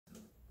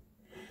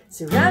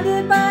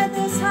Surrounded by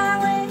this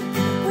highway,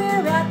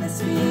 we're at the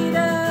speed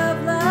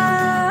of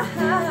light.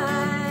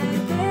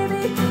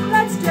 Baby,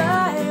 let's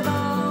drive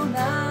all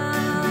night.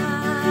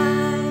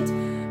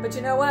 But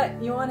you know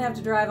what? You won't have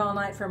to drive all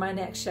night for my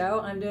next show.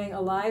 I'm doing a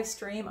live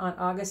stream on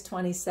August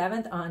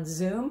 27th on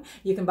Zoom.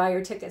 You can buy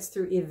your tickets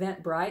through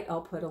Eventbrite.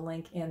 I'll put a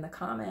link in the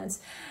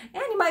comments.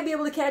 And you might be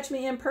able to catch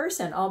me in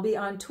person. I'll be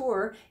on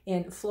tour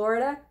in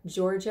Florida,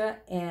 Georgia,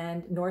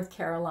 and North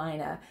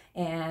Carolina.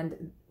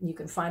 And you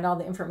can find all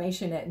the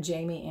information at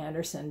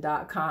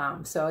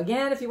jamieanderson.com. So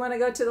again, if you want to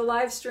go to the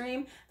live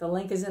stream, the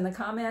link is in the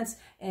comments,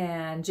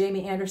 and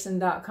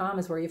jamieanderson.com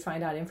is where you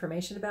find out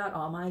information about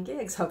all my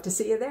gigs. Hope to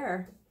see you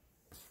there.